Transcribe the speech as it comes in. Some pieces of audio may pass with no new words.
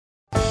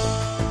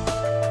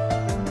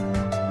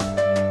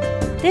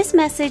This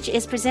message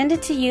is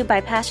presented to you by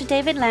Pastor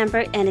David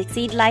Lambert and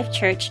Exceed Life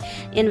Church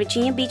in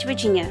Virginia Beach,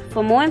 Virginia.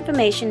 For more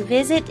information,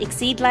 visit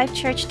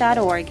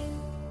exceedlifechurch.org.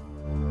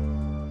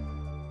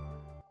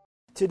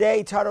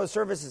 Today, title of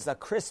service is a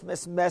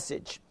Christmas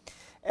message.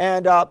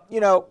 And,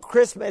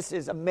 Christmas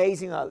is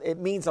amazing. It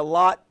means a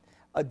lot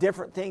of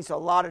different things to a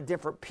lot of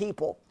different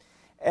people.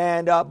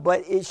 And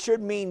but it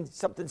should mean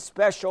something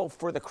special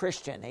for the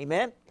Christian.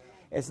 Amen?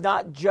 It's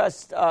not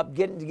just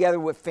getting together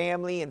with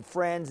family and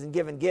friends and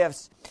giving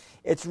gifts.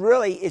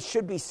 It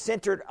should be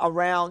centered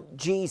around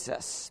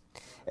Jesus.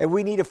 And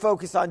we need to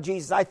focus on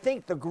Jesus. I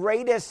think the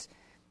greatest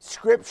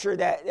scripture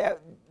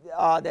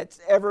that's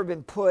ever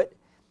been put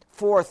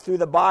forth through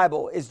the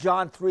Bible is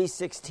John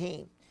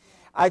 3:16.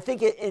 I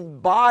think it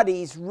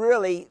embodies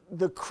really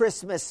the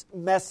Christmas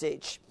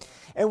message.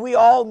 And we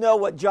all know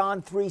what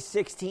John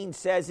 3:16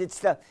 says.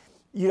 It's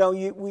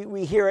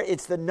we hear it,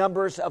 it's the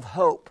numbers of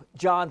hope,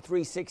 John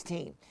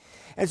 3:16.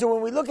 And so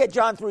when we look at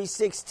John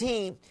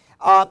 3:16,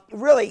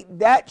 really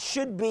that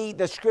should be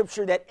the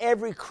scripture that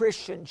every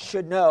Christian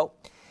should know.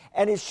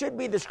 And it should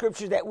be the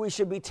scripture that we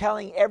should be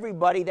telling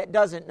everybody that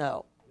doesn't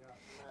know.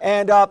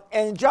 And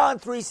in John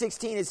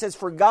 3:16 it says,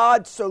 "For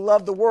God so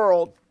loved the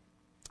world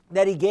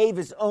that he gave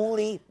his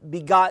only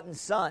begotten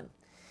Son,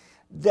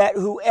 that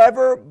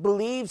whoever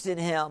believes in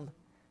him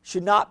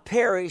should not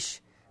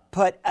perish,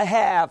 but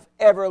have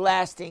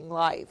everlasting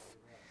life."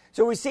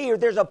 So we see here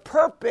there's a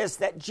purpose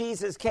that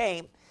Jesus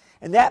came,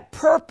 and that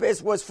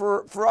purpose was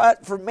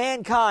for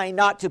mankind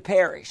not to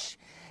perish.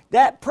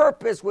 That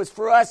purpose was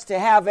for us to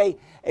have a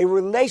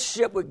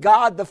relationship with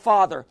God the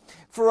Father,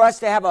 for us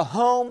to have a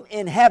home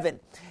in heaven.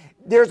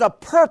 There's a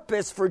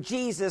purpose for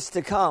Jesus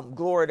to come.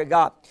 Glory to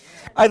God.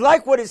 I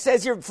like what it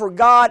says here, "For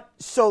God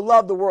so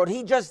loved the world."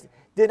 He just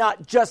did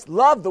not just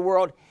love the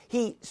world,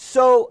 he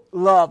so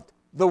loved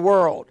the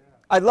world.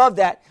 I love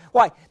that.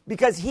 Why?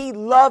 Because he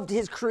loved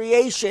his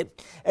creation.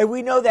 And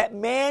we know that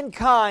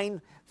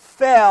mankind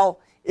fell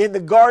in the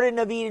Garden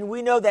of Eden.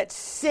 We know that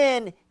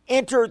sin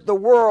entered the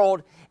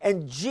world,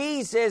 and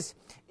Jesus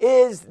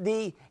is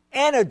the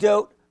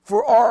antidote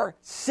for our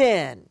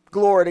sin.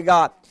 Glory to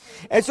God.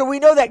 And so we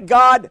know that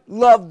God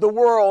loved the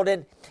world,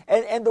 and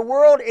the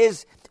world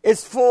is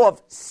full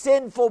of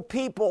sinful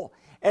people,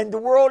 and the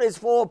world is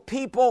full of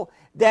people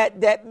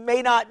that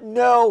may not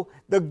know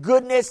the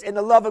goodness and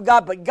the love of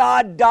God, but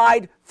God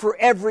died for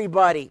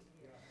everybody.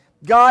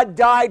 God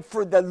died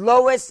for the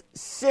lowest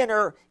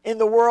sinner in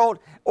the world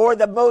or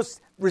the most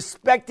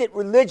respected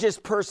religious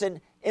person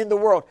in the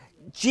world.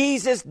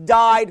 Jesus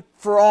died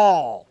for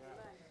all.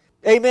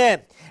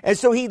 Amen. And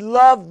so he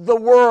loved the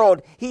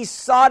world. He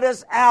sought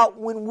us out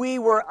when we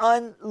were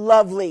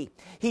unlovely.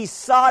 He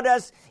sought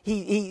us.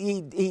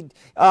 He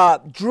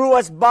drew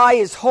us by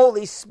his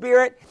Holy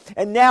Spirit.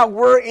 And now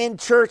we're in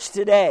church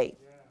today.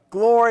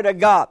 Glory to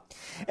God.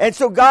 And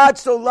so God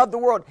so loved the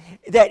world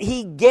that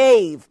he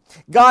gave.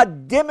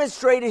 God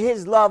demonstrated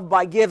his love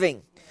by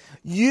giving.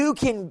 You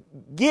can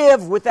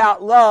give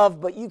without love,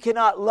 but you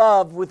cannot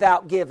love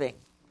without giving.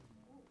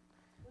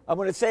 I'm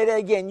going to say that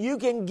again. You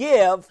can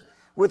give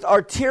with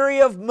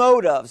ulterior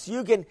motives.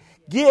 You can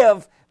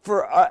give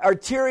for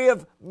ulterior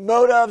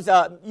motives,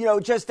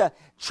 just to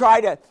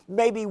try to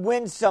maybe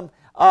win some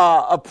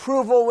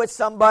approval with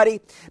somebody.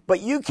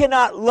 But you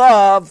cannot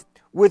love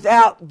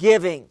without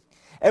giving.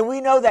 And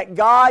we know that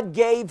God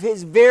gave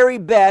his very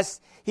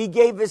best. He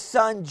gave his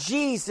Son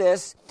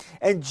Jesus,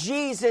 and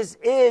Jesus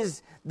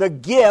is the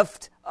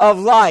gift of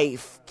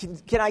life.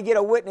 Can I get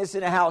a witness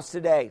in the house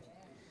today?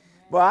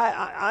 Well,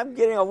 I'm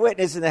getting a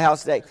witness in the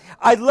house today.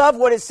 I love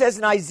what it says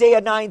in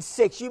Isaiah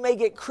 9:6. You may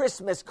get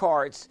Christmas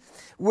cards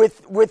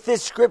with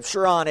this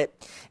scripture on it.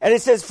 And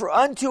it says, "For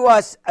unto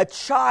us a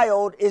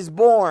child is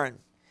born,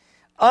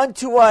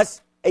 unto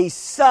us a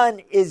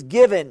son is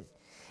given,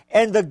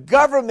 and the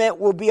government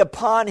will be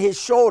upon his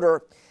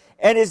shoulder,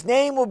 and his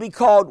name will be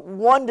called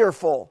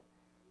Wonderful,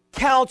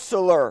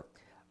 Counselor,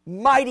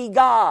 Mighty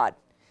God,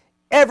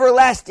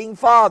 Everlasting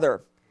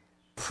Father,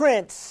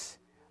 Prince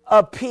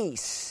of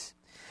Peace."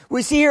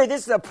 We see here,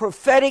 this is a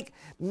prophetic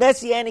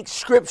messianic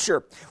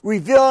scripture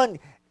revealing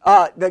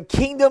the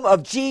kingdom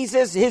of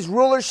Jesus, his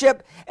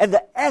rulership, and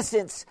the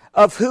essence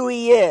of who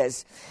he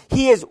is.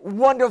 He is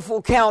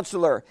Wonderful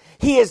Counselor.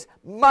 He is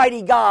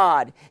Mighty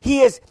God.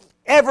 He is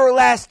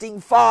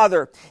Everlasting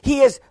Father.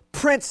 He is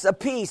Prince of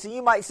Peace. And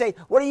you might say,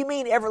 what do you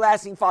mean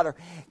Everlasting Father?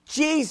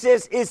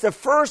 Jesus is the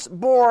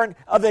firstborn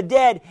of the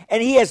dead,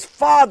 and he has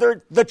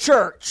fathered the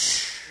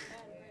church.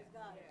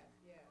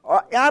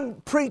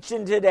 I'm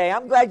preaching today.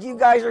 I'm glad you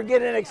guys are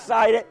getting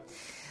excited.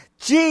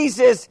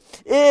 Jesus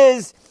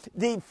is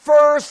the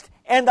first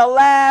and the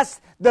last,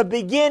 the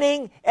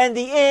beginning and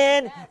the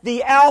end,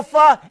 the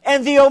Alpha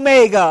and the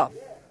Omega.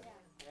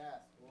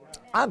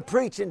 I'm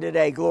preaching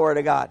today. Glory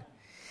to God.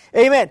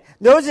 Amen.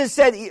 Notice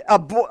that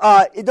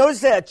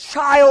a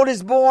child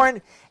is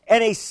born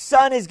and a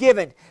son is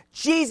given.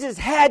 Jesus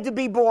had to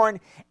be born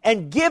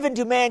and given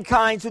to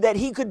mankind so that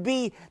he could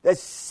be the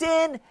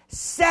sin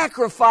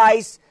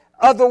sacrifice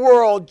of the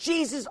world.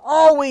 Jesus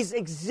always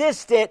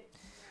existed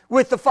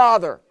with the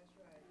Father.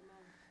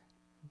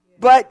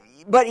 but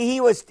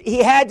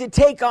he had to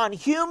take on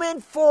human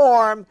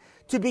form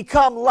to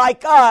become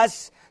like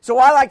us. So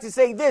I like to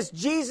say this: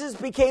 Jesus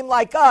became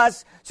like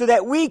us so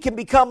that we can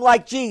become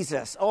like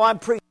Jesus. Oh, I'm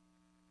preaching.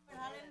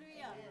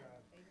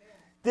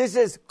 This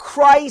is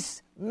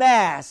Christ's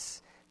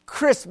Mass,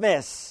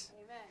 Christmas.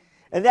 Amen.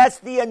 And that's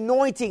the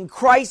anointing.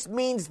 Christ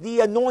means the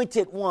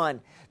anointed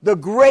one. The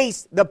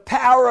grace, the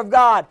power of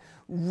God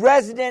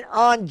resident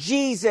on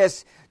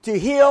Jesus to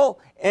heal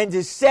and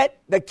to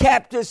set the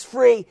captives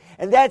free.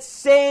 And that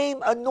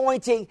same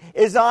anointing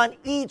is on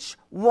each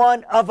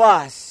one of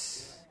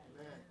us.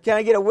 Amen. Can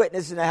I get a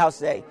witness in the house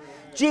today?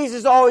 Amen.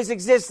 Jesus always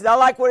existed. I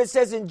like what it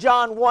says in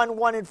John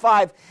 1 and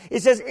 5.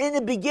 It says, in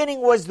the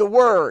beginning was the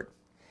Word,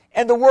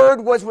 and the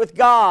Word was with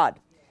God,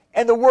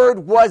 and the Word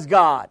was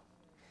God.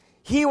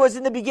 He was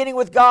in the beginning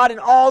with God, and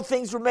all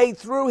things were made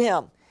through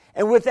Him.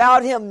 And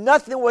without Him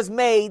nothing was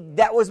made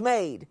that was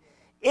made.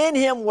 In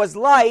Him was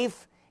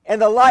life,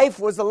 and the life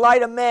was the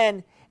light of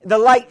men. The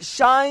light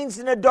shines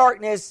in the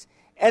darkness,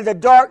 and the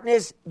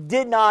darkness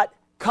did not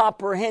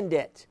comprehend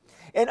it.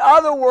 In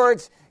other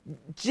words,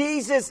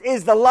 Jesus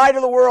is the light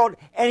of the world,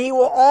 and He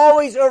will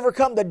always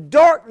overcome the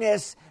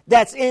darkness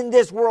that's in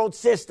this world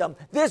system.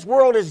 This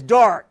world is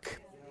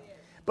dark.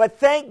 But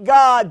thank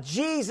God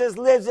Jesus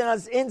lives in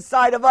us,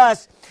 inside of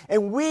us,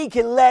 and we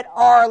can let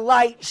our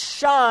light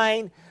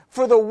shine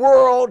for the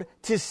world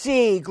to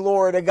see.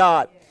 Glory to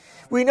God.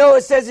 We know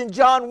it says in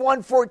John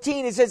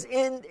 1:14, it says,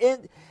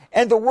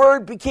 and the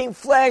Word became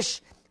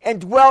flesh and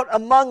dwelt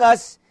among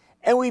us,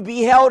 and we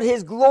beheld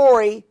His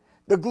glory,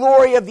 the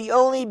glory of the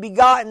only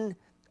begotten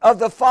of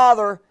the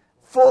Father,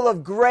 full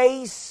of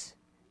grace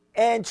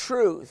and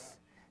truth.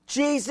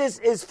 Jesus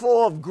is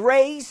full of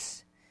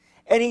grace,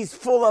 and He's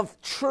full of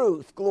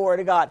truth. Glory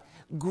to God.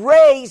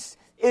 Grace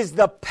is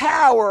the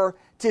power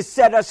to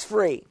set us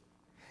free.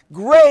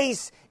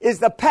 Grace is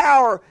the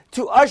power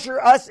to usher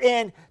us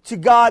in to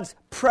God's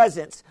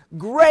presence.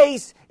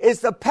 Grace is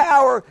the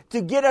power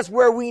to get us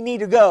where we need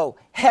to go,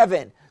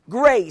 heaven.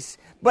 Grace.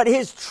 But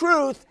His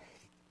truth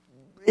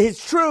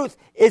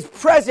is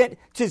present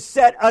to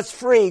set us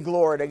free,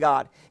 glory to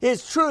God.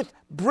 His truth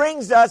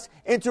brings us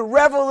into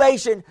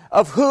revelation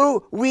of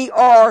who we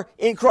are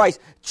in Christ.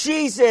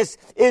 Jesus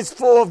is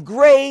full of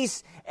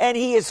grace, and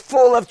He is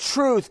full of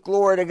truth,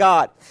 glory to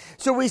God.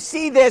 So we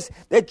see this,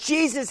 that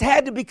Jesus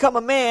had to become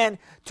a man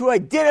to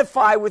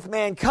identify with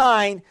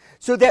mankind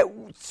so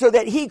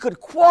that He could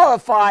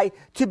qualify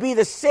to be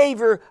the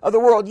Savior of the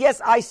world.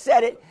 Yes, I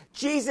said it.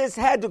 Jesus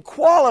had to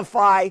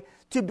qualify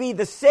to be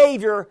the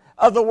Savior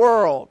of the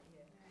world.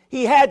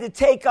 He had to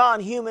take on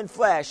human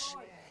flesh.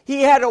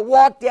 He had to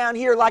walk down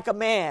here like a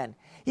man.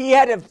 He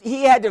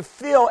had to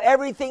feel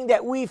everything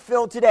that we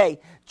feel today.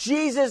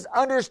 Jesus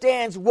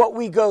understands what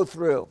we go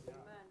through.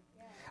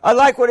 I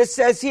like what it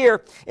says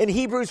here in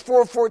Hebrews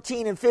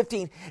 4:14 and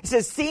 15. It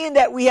says, seeing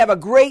that we have a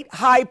great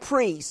high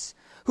priest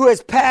who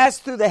has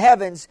passed through the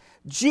heavens,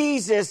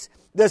 Jesus,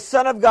 the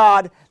Son of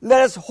God,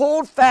 let us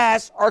hold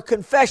fast our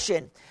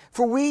confession.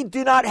 For we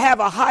do not have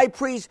a high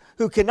priest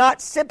who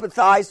cannot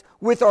sympathize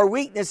with our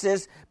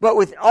weaknesses, but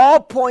with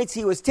all points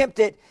He was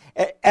tempted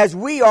as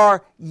we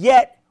are,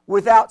 yet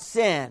without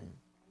sin.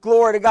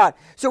 Glory to God.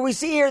 So we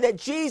see here that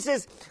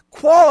Jesus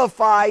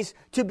qualifies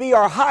to be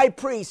our high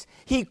priest.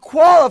 He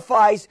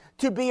qualifies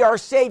to be our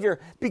Savior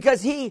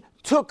because He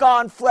took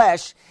on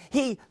flesh.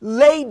 He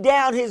laid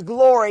down His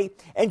glory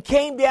and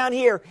came down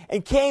here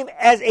and came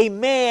as a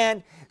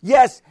man,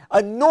 yes,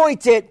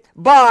 anointed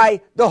by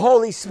the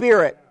Holy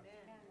Spirit.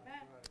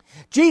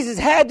 Jesus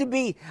had to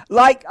be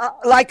like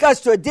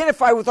us to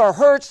identify with our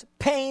hurts,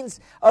 pains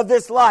of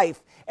this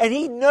life. And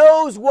He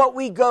knows what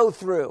we go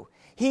through.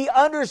 He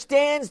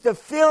understands the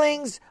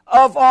feelings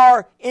of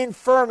our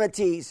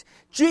infirmities.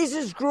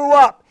 Jesus grew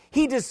up.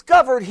 He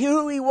discovered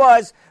who He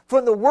was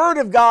from the Word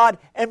of God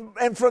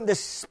and from the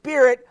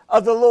Spirit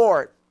of the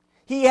Lord.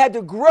 He had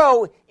to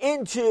grow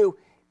into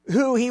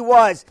who He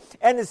was.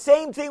 And the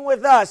same thing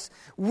with us.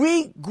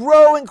 We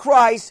grow in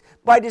Christ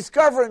by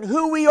discovering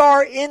who we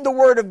are in the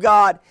Word of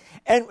God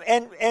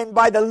and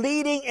by the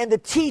leading and the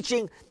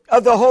teaching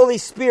of the Holy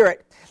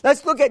Spirit.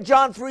 Let's look at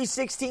John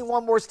 3:16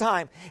 one more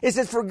time. It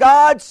says, for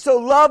God so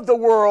loved the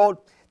world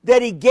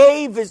that He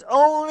gave His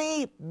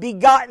only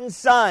begotten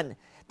Son,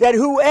 that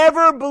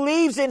whoever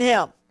believes in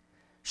Him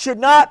should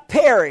not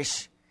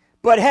perish,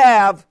 but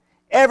have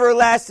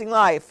everlasting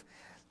life.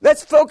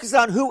 Let's focus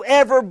on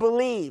whoever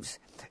believes.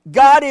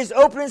 God is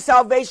opening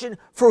salvation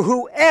for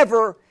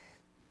whoever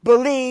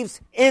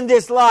believes in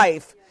this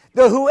life.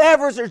 The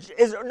whoever's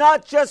is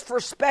not just for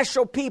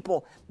special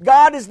people.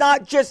 God is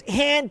not just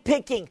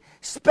handpicking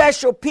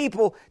special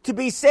people to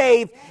be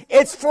saved.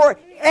 It's for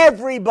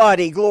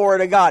everybody, glory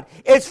to God.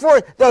 It's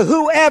for the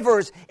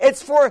whoever's.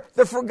 It's for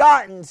the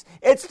forgottens.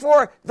 It's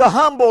for the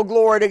humble,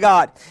 glory to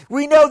God.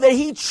 We know that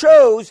He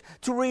chose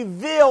to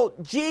reveal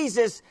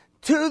Jesus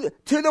to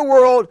the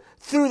world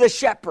through the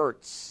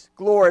shepherds.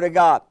 Glory to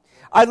God.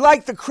 I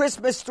like the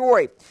Christmas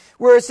story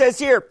where it says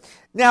here,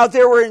 now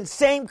there were in the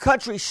same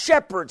country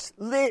shepherds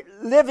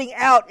living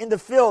out in the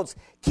fields,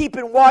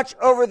 keeping watch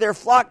over their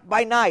flock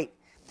by night.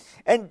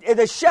 And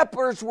the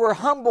shepherds were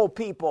humble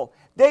people.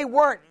 They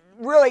weren't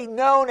really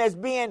known as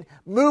being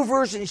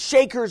movers and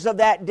shakers of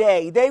that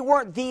day. They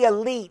weren't the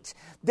elite.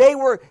 They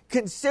were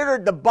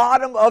considered the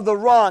bottom of the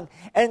rung.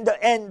 And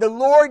the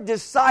Lord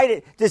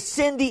decided to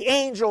send the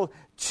angel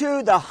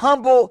to the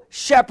humble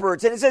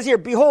shepherds. And it says here,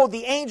 behold,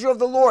 the angel of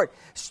the Lord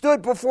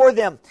stood before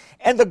them,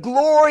 and the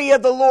glory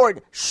of the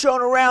Lord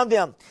shone around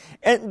them,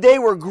 and they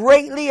were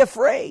greatly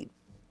afraid.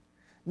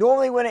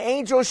 Normally when an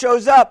angel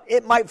shows up,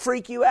 it might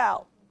freak you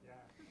out.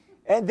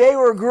 And they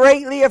were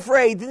greatly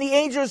afraid. Then the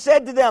angel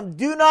said to them,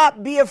 do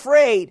not be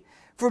afraid,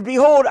 for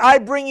behold, I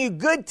bring you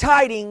good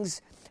tidings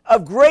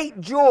of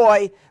great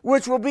joy,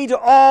 which will be to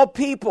all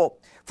people.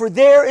 For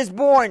there is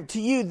born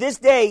to you this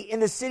day in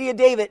the city of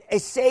David a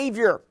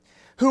Savior,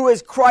 who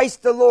is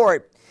Christ the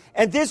Lord.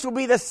 And this will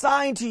be the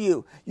sign to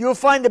you. You will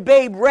find the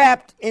babe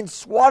wrapped in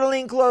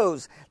swaddling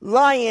clothes,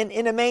 lying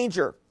in a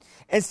manger.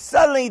 And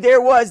suddenly there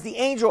was the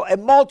angel, a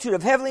multitude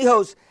of heavenly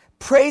hosts,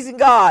 praising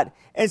God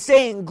and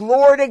saying,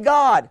 glory to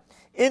God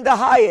in the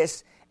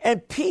highest,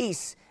 and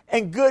peace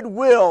and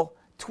goodwill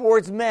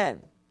towards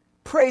men.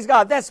 Praise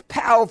God. That's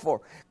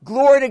powerful.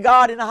 Glory to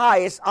God in the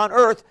highest, on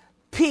earth,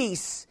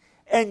 peace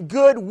and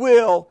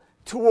goodwill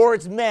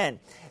towards men.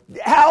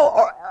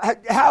 How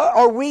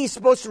are we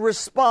supposed to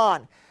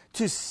respond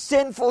to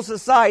sinful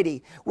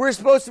society? We're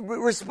supposed to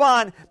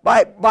respond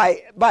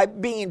by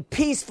being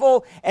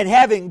peaceful and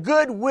having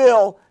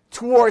goodwill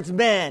towards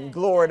men.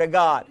 Glory to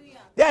God.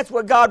 That's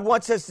what God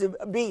wants us to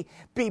be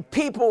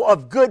people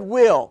of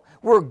goodwill.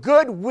 We're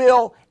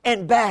goodwill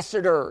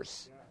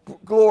ambassadors.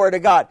 Glory to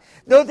God.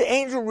 Note the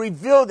angel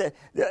revealed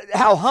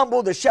how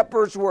humble the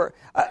shepherds were.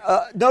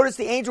 Notice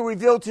the angel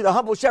revealed to the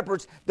humble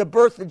shepherds the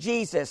birth of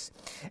Jesus.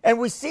 And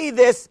we see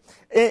this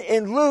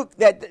in Luke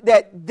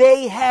that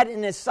they had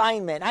an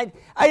assignment.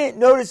 I didn't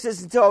notice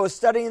this until I was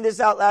studying this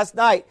out last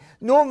night.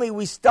 Normally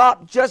we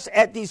stop just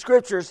at these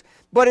scriptures.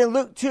 But in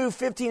Luke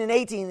 2:15 and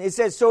 18 it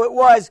says, so it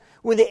was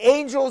when the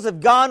angels have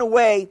gone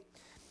away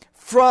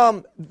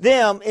from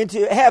them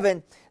into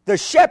heaven, the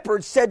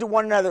shepherds said to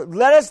one another,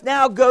 let us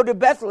now go to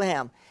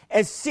Bethlehem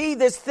and see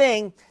this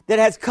thing that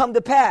has come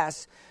to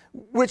pass,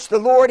 which the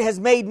Lord has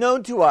made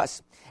known to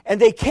us.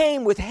 And they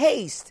came with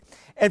haste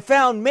and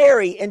found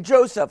Mary and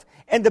Joseph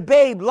and the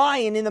babe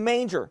lying in the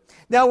manger.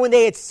 Now when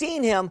they had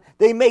seen him,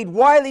 they made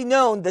widely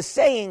known the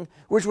saying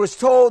which was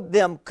told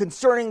them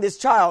concerning this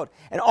child.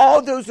 And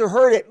all those who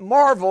heard it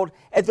marveled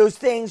at those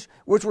things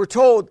which were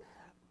told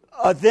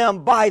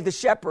them by the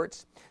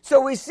shepherds.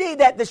 So we see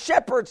that the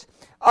shepherds,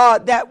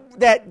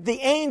 that the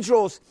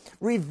angels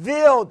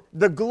revealed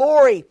the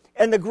glory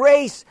and the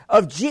grace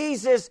of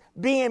Jesus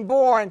being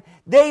born.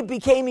 They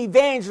became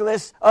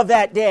evangelists of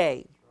that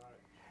day.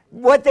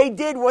 What they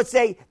did was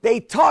they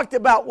talked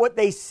about what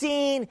they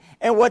seen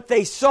and what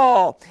they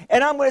saw.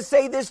 And I'm going to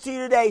say this to you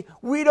today.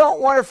 We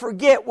don't want to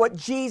forget what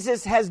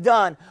Jesus has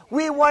done.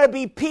 We want to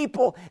be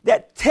people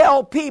that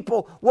tell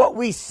people what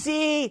we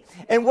see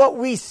and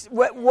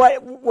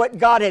what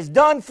God has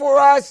done for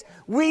us.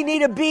 We need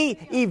to be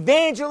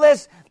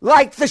evangelists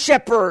like the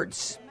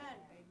shepherds.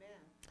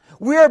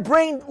 We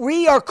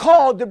are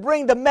called to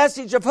bring the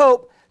message of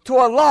hope to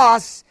a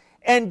lost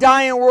and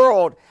dying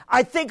world.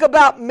 I think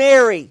about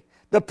Mary,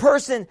 the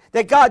person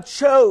that God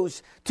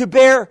chose to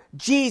bear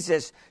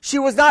Jesus. She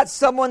was not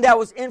someone that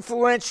was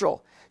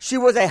influential. She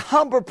was a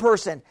humble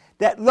person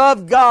that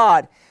loved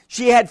God.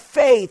 She had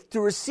faith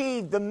to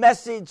receive the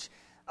message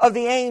of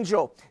the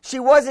angel. She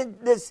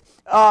wasn't this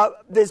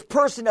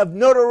person of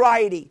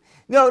notoriety.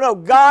 No,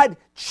 God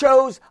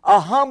chose a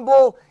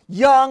humble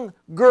young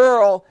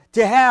girl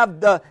to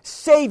have the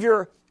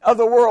Savior of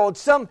the world.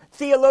 Some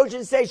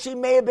theologians say she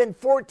may have been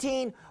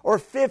 14 or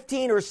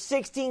 15 or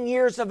 16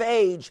 years of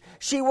age.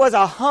 She was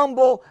a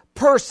humble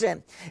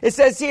person. It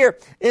says here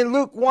in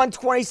Luke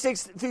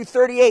 1:26 through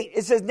 38,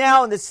 it says,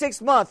 now in the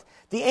 6th month,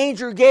 the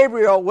angel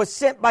Gabriel was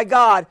sent by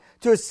God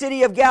to a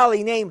city of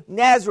Galilee named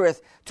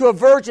Nazareth, to a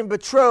virgin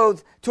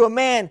betrothed to a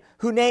man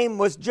whose name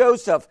was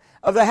Joseph,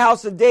 of the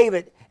house of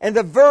David. And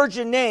the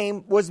virgin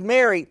name was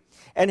Mary.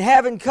 And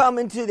having come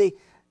into the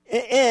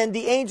inn,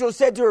 the angel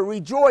said to her,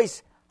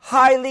 rejoice,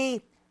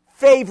 highly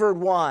favored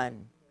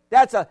one.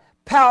 That's a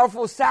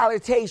powerful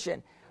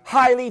salutation.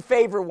 Highly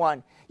favored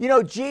one. You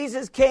know,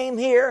 Jesus came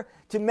here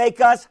to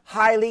make us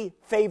highly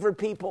favored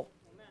people.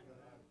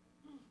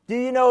 Do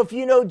you know if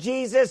you know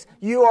Jesus,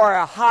 you are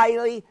a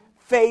highly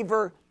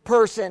favored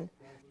person?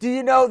 Do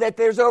you know that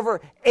there's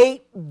over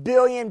 8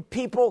 billion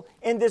people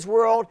in this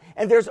world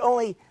and there's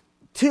only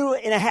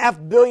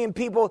 2.5 billion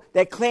people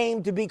that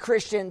claim to be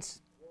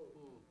Christians?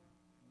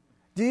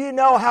 Do you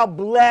know how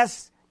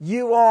blessed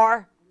you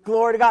are?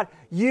 Glory to God.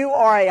 You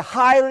are a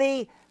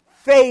highly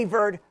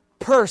favored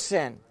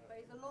person.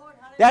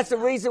 That's the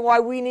reason why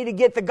we need to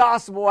get the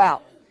gospel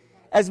out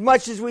as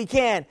much as we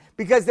can,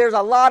 because there's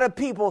a lot of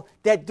people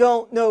that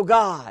don't know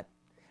God.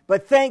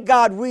 But thank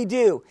God we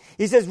do.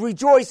 He says,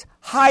 rejoice,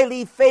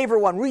 highly favored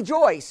one.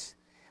 Rejoice.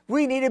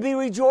 We need to be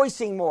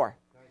rejoicing more.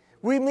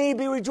 We need to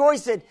be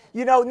rejoicing,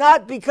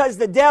 not because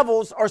the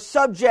devils are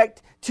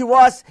subject to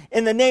us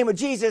in the name of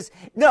Jesus.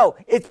 No,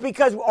 it's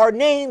because our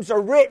names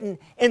are written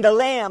in the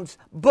Lamb's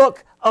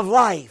book of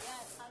life.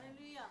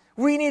 Yes,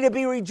 we need to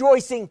be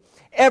rejoicing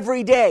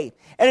every day.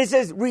 And it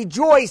says,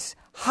 rejoice,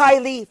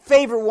 highly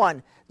favored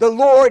one. The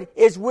Lord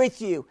is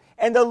with you,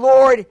 and the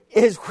Lord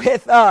is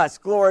with us.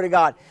 Glory to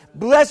God.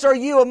 Blessed are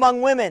you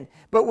among women.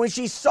 But when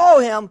she saw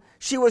him,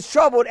 she was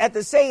troubled at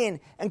the saying,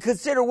 and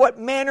considered what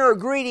manner of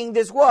greeting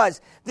this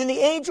was. Then the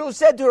angel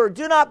said to her,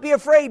 do not be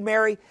afraid,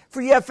 Mary,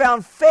 for you have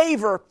found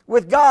favor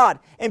with God.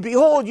 And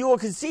behold, you will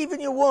conceive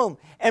in your womb,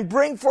 and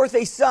bring forth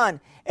a son,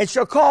 and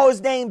shall call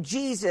his name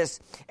Jesus.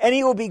 And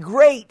he will be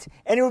great,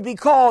 and he will be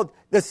called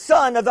the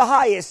Son of the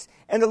Highest.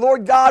 And the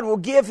Lord God will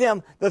give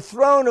him the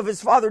throne of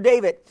his father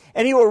David,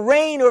 and he will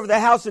reign over the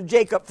house of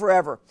Jacob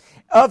forever.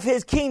 Of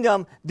his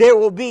kingdom there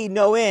will be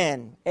no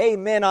end.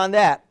 Amen on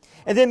that.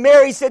 And then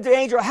Mary said to the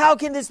angel, how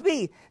can this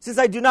be, since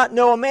I do not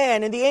know a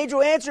man? And the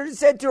angel answered and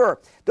said to her,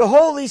 the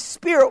Holy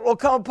Spirit will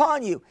come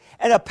upon you,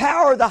 and the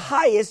power of the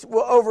highest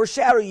will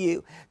overshadow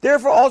you.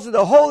 Therefore also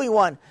the Holy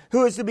One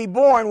who is to be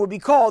born will be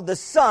called the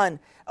Son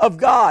of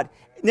God.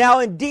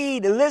 Now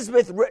indeed,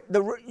 Elizabeth,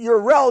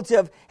 your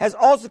relative, has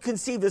also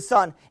conceived a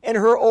son in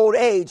her old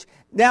age.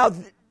 Now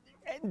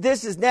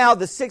this is now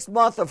the 6th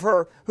month of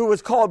her who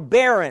was called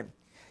barren.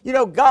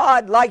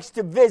 God likes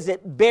to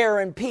visit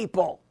barren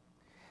people.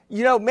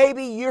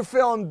 Maybe you're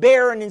feeling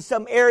barren in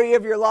some area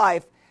of your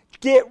life.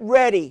 Get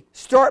ready.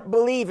 Start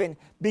believing,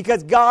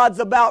 because God's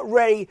about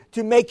ready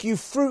to make you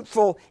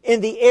fruitful in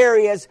the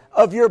areas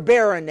of your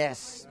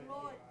barrenness.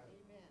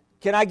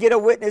 Can I get a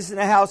witness in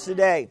the house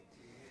today?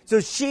 So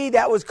she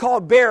that was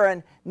called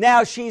barren,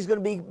 now she's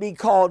going to be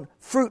called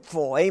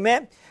fruitful.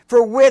 Amen?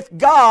 For with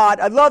God,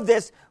 I love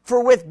this,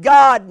 for with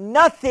God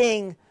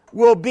nothing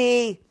will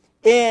be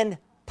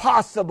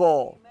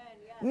impossible.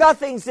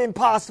 Nothing's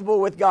impossible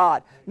with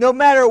God. No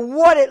matter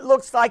what it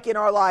looks like in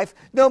our life,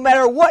 no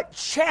matter what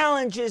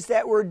challenges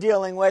that we're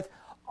dealing with,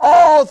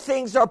 all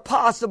things are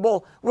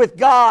possible with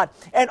God.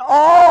 And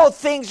all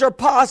things are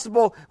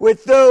possible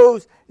with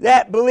those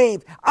that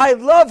believe. I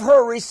love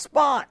her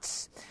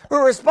response.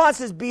 Her response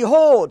is,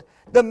 behold,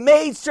 the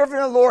maidservant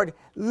of the Lord,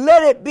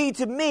 let it be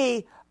to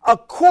me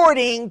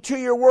according to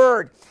your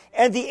word.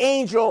 And the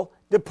angel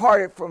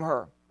departed from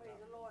her.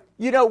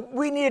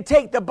 We need to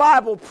take the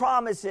Bible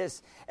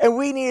promises and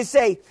we need to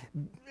say,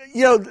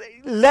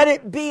 let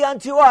it be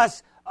unto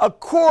us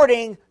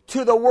according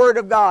to the word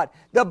of God.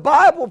 The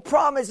Bible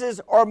promises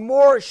are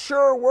more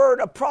sure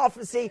word of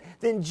prophecy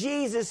than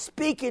Jesus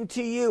speaking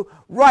to you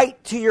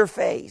right to your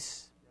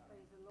face.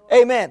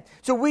 Amen.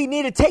 So we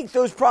need to take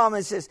those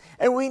promises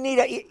and we need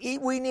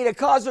to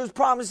cause those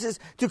promises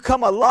to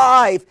come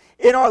alive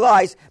in our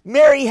lives.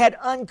 Mary had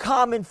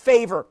uncommon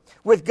favor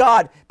with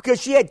God because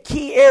she had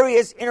key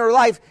areas in her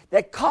life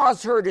that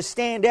caused her to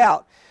stand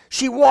out.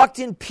 She walked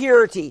in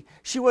purity.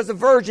 She was a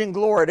virgin,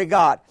 glory to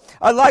God.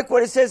 I like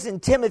what it says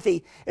in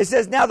Timothy. It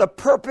says, now the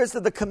purpose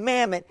of the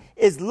commandment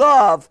is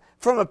love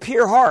from a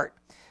pure heart,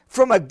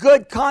 from a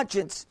good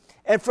conscience,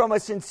 and from a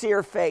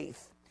sincere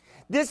faith.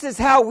 This is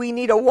how we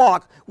need to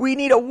walk. We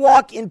need to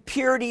walk in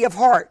purity of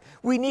heart.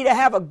 We need to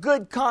have a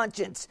good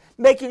conscience,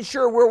 making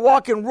sure we're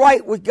walking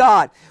right with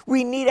God.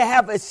 We need to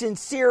have a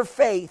sincere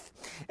faith.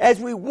 As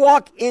we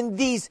walk in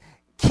these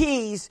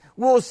keys,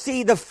 we'll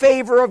see the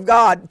favor of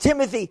God.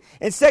 Timothy,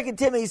 in 2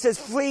 Timothy, says,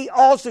 flee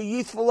also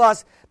youthful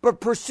lust, but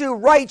pursue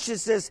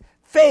righteousness,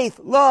 faith,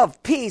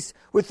 love, peace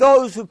with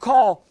those who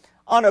call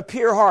on a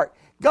pure heart.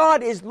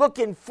 God is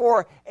looking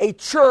for a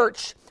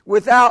church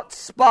without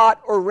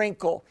spot or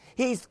wrinkle.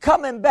 He's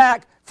coming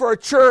back for a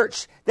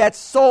church that's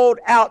sold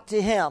out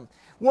to him.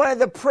 One of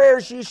the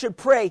prayers you should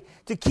pray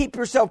to keep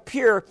yourself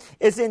pure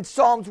is in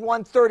Psalms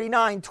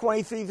 139,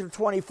 23 through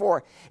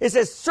 24. It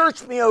says,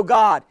 search me, O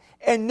God,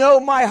 and know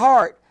my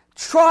heart.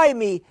 Try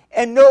me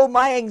and know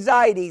my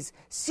anxieties.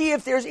 See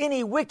if there's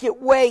any wicked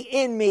way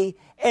in me,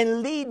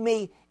 and lead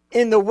me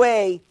in the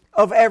way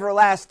of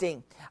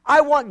everlasting.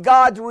 I want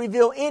God to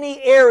reveal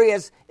any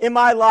areas in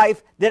my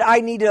life that I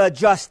need to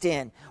adjust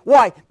in.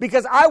 Why?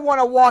 Because I want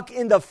to walk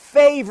in the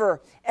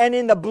favor and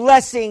in the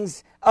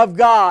blessings of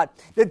God.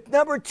 The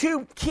number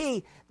 2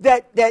 key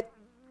that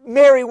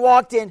Mary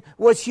walked in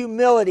was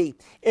humility.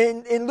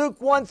 In Luke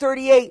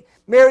 1:38,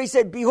 Mary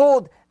said,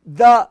 behold,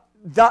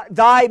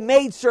 thy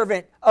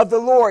maidservant of the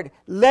Lord,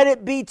 let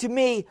it be to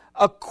me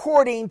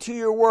according to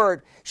your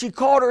word. She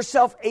called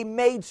herself a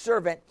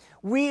maidservant.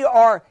 We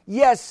are,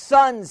 yes,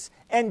 sons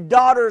and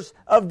daughters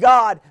of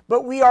God,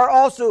 but we are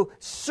also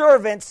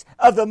servants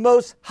of the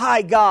Most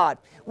High God.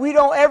 We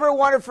don't ever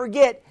want to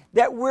forget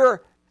that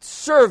we're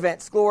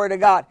servants, glory to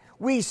God.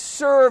 We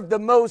serve the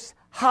Most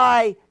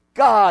High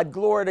God,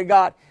 glory to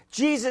God.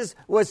 Jesus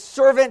was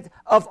servant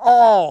of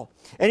all.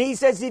 And he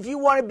says, if you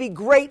want to be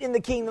great in the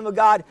kingdom of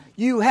God,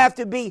 you have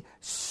to be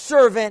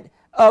servant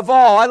of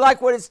all. I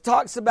like what it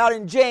talks about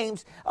in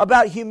James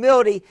about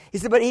humility. He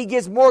said, but he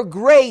gives more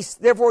grace.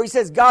 Therefore, he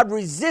says, God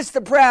resists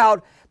the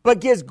proud,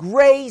 but gives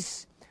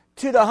grace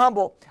to the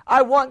humble.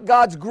 I want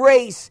God's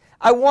grace.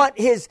 I want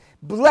his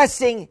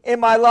blessing in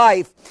my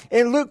life.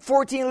 In Luke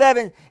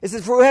 14:11, it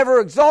says, for whoever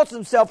exalts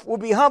himself will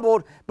be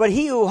humbled, but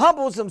he who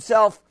humbles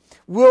himself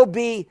will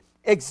be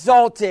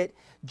exalted.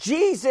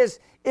 Jesus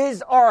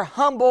is our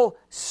humble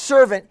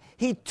servant.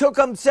 He took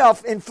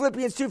himself in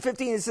Philippians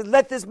 2:15. It said,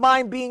 let this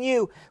mind be in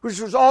you, which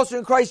was also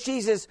in Christ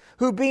Jesus,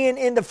 who being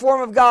in the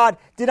form of God,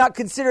 did not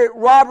consider it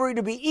robbery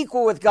to be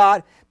equal with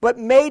God, but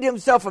made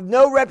himself of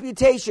no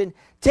reputation,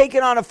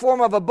 taking on a form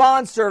of a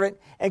bondservant,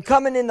 and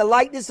coming in the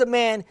likeness of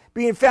man,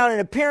 being found in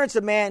appearance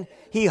of man,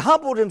 he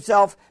humbled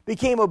himself,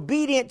 became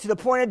obedient to the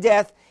point of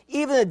death,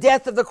 even the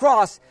death of the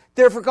cross.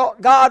 Therefore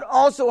God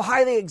also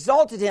highly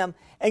exalted him,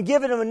 and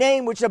given him a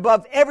name which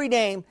above every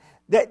name,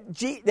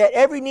 that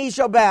every knee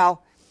shall bow,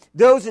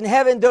 those in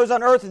heaven, those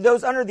on earth, and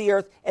those under the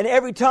earth, and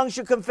every tongue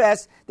shall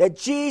confess that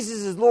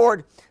Jesus is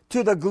Lord,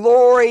 to the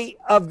glory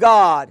of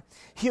God.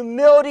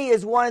 Humility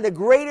is one of the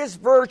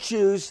greatest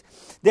virtues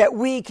that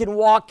we can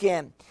walk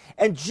in.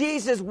 And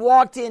Jesus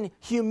walked in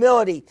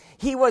humility.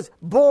 He was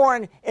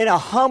born in a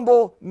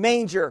humble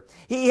manger.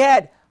 He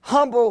had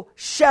humble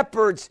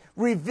shepherds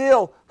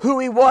reveal who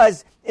he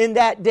was in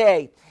that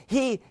day.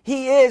 He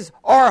is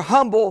our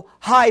humble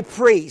high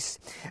priest.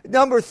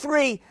 Number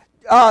 3,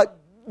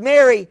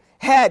 Mary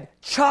had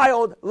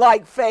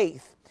childlike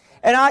faith.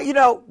 And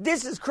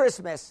this is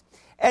Christmas.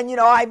 And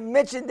I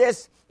mentioned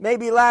this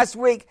maybe last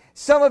week.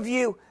 Some of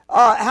you,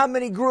 how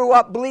many grew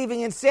up believing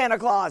in Santa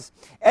Claus?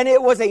 And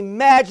it was a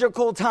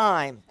magical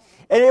time.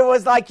 And it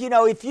was like,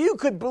 if you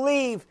could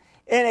believe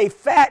in a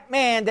fat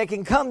man that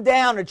can come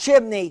down a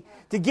chimney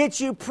to get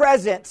you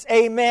presents,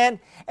 amen,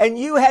 and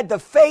you had the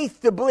faith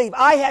to believe.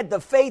 I had the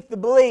faith to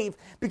believe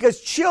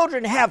because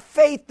children have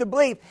faith to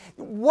believe.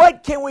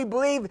 What can we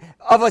believe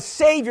of a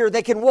Savior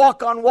that can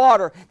walk on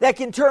water, that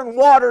can turn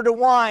water to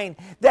wine,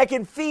 that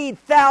can feed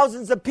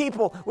thousands of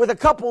people with a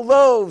couple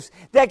loaves,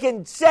 that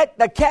can set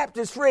the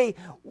captives free?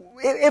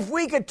 If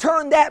we could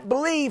turn that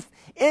belief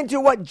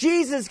into what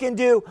Jesus can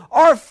do,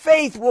 our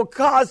faith will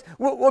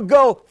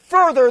go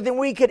further than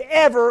we could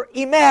ever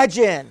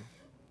imagine.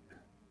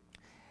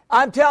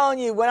 I'm telling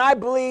you, when I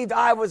believed,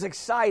 I was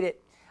excited.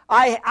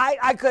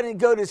 I couldn't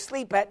go to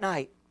sleep at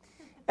night.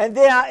 And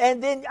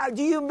then,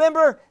 do you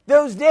remember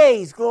those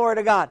days? Glory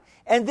to God.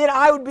 And then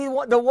I would be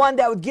the one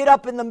that would get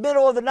up in the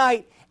middle of the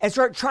night and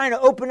start trying to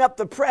open up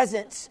the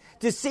presents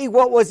to see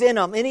what was in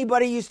them.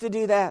 Anybody used to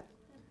do that?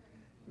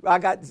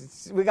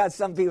 We got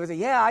some people say,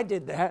 yeah, I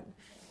did that.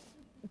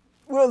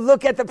 We'll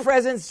look at the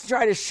presents,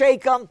 try to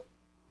shake them.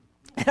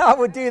 And I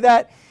would do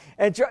that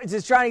and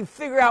just trying to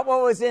figure out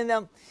what was in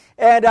them.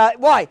 And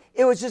why?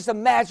 It was just a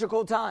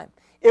magical time.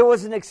 It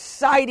was an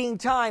exciting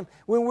time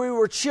when we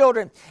were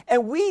children.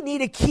 And we need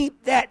to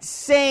keep that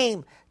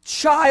same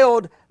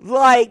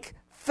childlike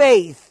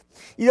faith.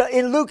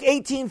 In Luke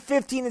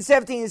 18:15 and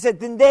 17, it said,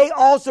 then they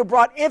also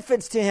brought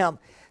infants to him,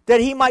 that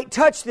he might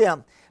touch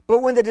them.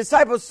 But when the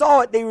disciples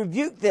saw it, they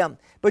rebuked them.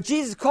 But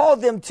Jesus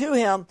called them to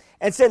him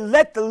and said,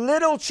 let the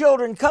little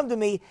children come to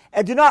me,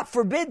 and do not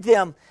forbid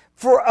them,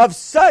 for of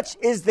such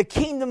is the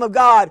kingdom of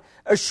God.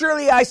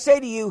 Surely I say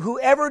to you,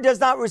 whoever does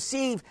not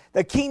receive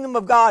the kingdom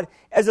of God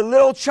as a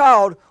little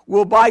child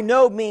will by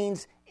no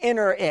means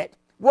enter it.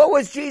 What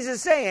was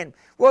Jesus saying?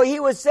 Well, he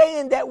was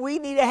saying that we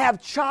need to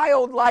have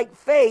childlike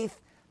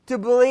faith to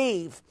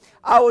believe.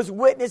 I was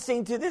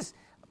witnessing to this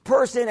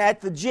person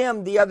at the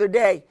gym the other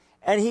day,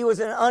 and he was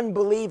an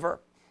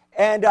unbeliever.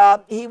 And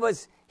he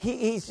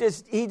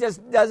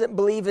just doesn't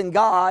believe in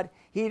God.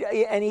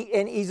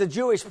 He's a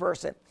Jewish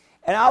person.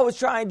 And I was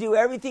trying to do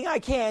everything I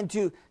can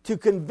to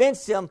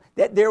convince him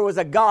that there was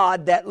a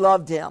God that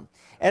loved him.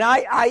 And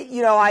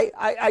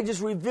I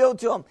just revealed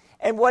to him.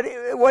 And what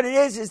it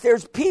is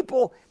there's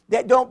people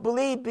that don't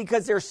believe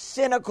because they're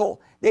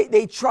cynical.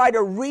 They try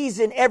to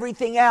reason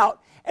everything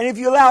out. And if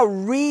you allow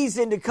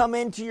reason to come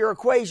into your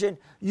equation,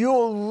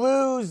 you'll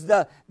lose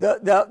the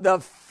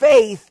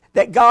faith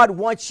that God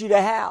wants you to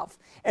have.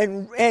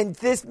 And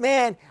this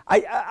man,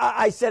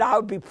 I said I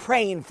would be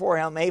praying for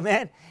him,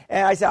 amen.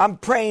 And I said, I'm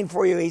praying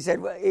for you. He said,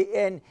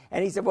 and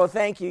he said, well,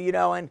 thank you,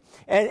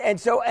 And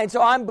so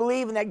I'm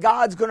believing that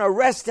God's going to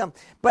arrest him.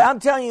 But I'm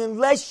telling you,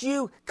 unless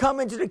you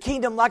come into the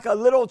kingdom like a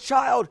little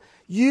child,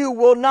 you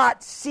will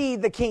not see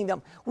the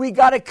kingdom. We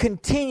got to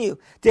continue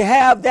to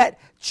have that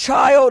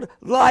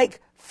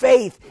childlike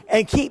faith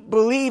and keep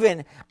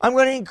believing. I'm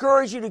going to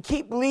encourage you to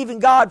keep believing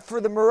God for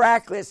the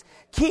miraculous.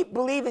 Keep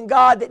believing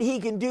God that he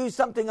can do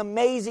something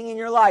amazing in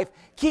your life.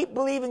 Keep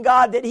believing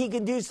God that he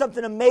can do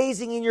something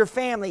amazing in your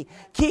family.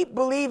 Keep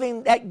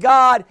believing that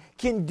God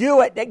can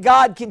do it, that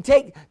God can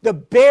take the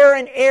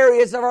barren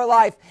areas of our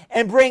life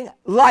and bring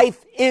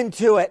life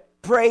into it.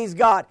 Praise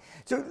God.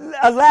 So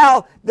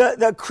allow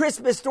the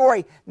Christmas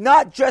story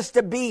not just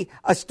to be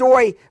a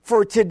story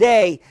for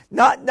today.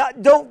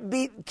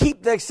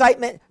 Keep the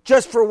excitement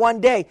just for one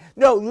day.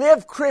 No,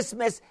 live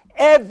Christmas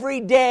every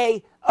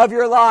day of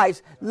your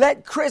lives.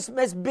 Let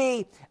Christmas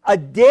be a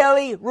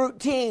daily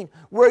routine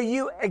where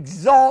you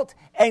exalt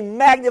and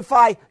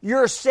magnify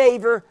your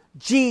Savior,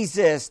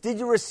 Jesus. Did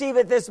you receive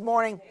it this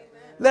morning?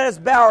 Amen. Let us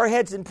bow our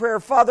heads in prayer.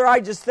 Father, I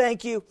just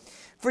thank you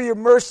for your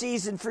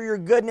mercies and for your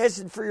goodness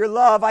and for your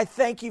love. I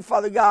thank you,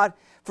 Father God,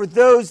 for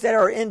those that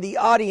are in the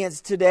audience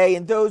today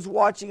and those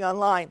watching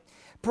online.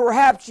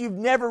 Perhaps you've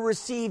never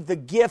received the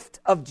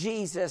gift of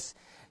Jesus.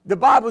 The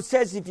Bible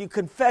says if you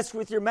confess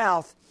with your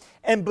mouth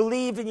and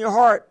believe in your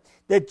heart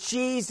that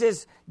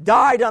Jesus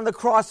died on the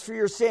cross for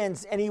your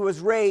sins and he was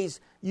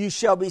raised, you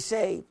shall be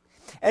saved.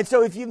 And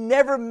so if you've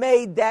never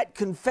made that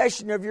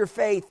confession of your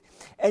faith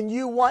and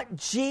you want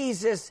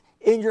Jesus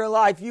in your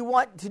life, you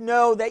want to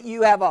know that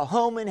you have a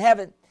home in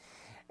heaven,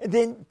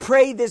 then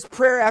pray this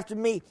prayer after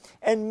me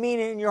and mean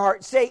it in your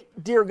heart. Say,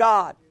 dear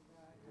God,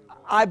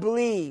 I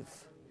believe,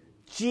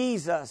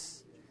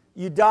 Jesus,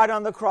 you died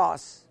on the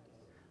cross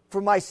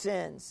for my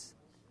sins.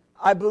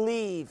 I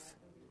believe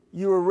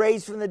you were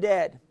raised from the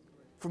dead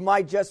for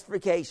my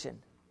justification.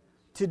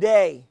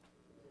 Today,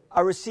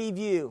 I receive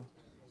you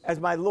as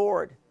my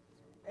Lord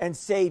and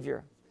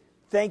Savior.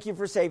 Thank you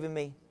for saving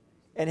me.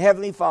 And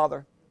Heavenly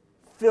Father,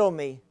 fill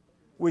me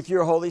with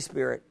your Holy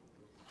Spirit.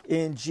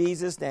 In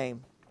Jesus'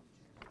 name,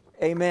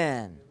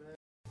 amen.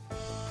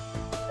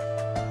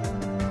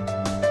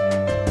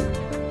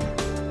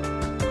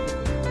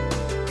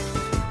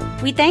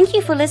 We thank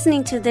you for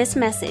listening to this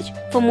message.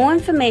 For more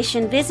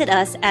information, visit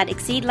us at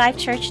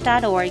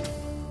exceedlifechurch.org.